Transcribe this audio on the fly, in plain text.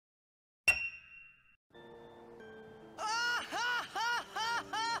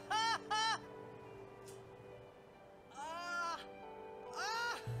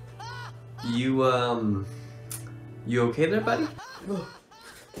You okay there, buddy?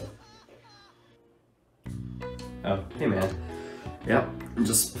 Oh, hey man. Yep, I'm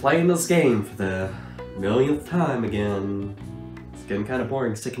just playing this game for the millionth time again. It's getting kind of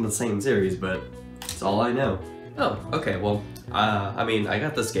boring sticking to the same series, but it's all I know. Oh, okay, well, I mean, I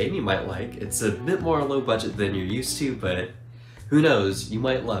got this game you might like. It's a bit more low budget than you're used to, but who knows, you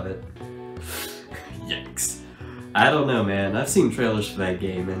might love it. Yikes. I don't know, man. I've seen trailers for that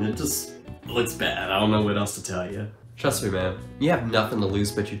game, and it just looks bad. I don't know what else to tell you. Trust me, man. You have nothing to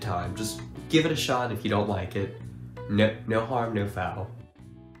lose but your time. Just give it a shot if you don't like it. No harm, no foul.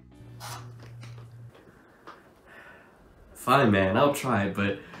 Fine, man. I'll try it,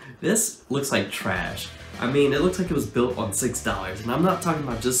 but this looks like trash. I mean, it looks like it was built on $6, and I'm not talking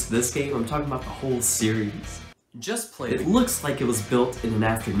about just this game. I'm talking about the whole series. Just play it. It looks like it was built in an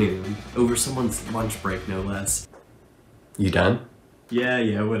afternoon, over someone's lunch break, no less. You done?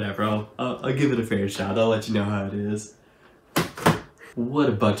 Yeah, whatever. I'll give it a fair shot. I'll let you know how it is. What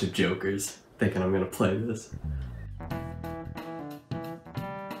a bunch of jokers, thinking I'm gonna play this.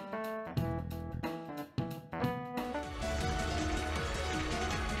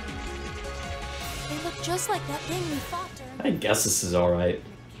 They look just like that thing we fought during. I guess this is alright.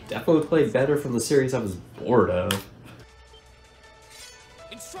 Definitely played better from the series I was bored of.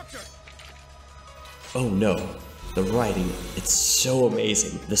 Instructor! Oh no. The writing, it's so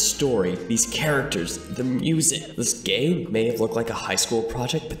amazing. The story, these characters, the music. This game may have looked like a high school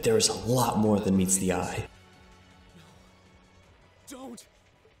project, but there is a lot more than meets the eye. Don't!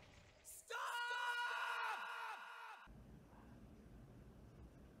 Stop!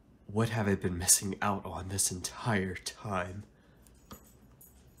 What have I been missing out on this entire time?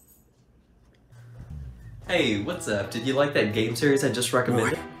 Hey, what's up? Did you like that game series I just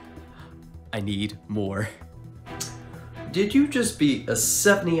recommended? More. I need more. Did you just beat a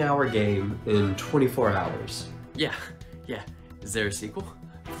 70-hour game in 24 hours? Yeah. Is there a sequel?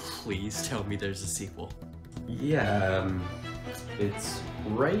 Please tell me there's a sequel. Yeah, it's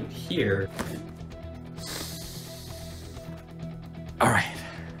right here. Alright,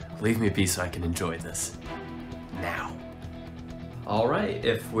 leave me be so I can enjoy this. Now. Alright,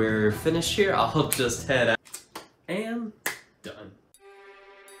 if we're finished here, I'll just head out. And done.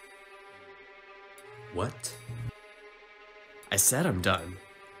 What? I said I'm done.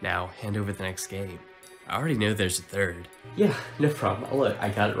 Now, hand over the next game. I already know there's a third. Yeah, no problem. Look, I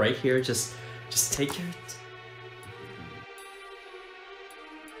got it right here. Just take your...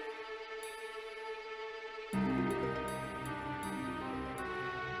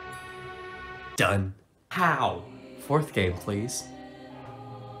 Done. How? Fourth game, please.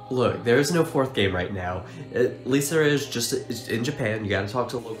 Look, there is no fourth game right now. At least there is, just in Japan. You gotta talk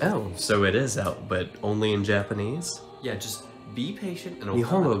to local. Oh, so it is out, but only in Japanese? Yeah, just be patient and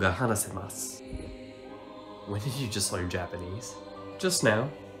Nihongo ga hanasemasu. When did you just learn Japanese? Just now.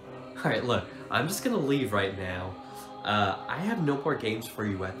 Alright, look, I'm just gonna leave right now. I have no more games for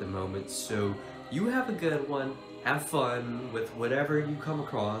you at the moment, so you have a good one. Have fun with whatever you come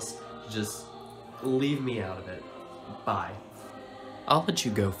across. Just leave me out of it. Bye. I'll let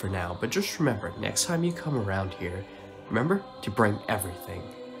you go for now, but just remember, next time you come around here, remember to bring everything.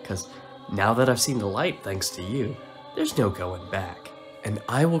 Because now that I've seen the light thanks to you, there's no going back. And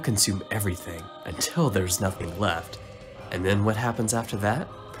I will consume everything until there's nothing left. And then what happens after that?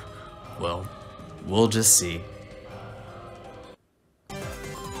 Well, we'll just see.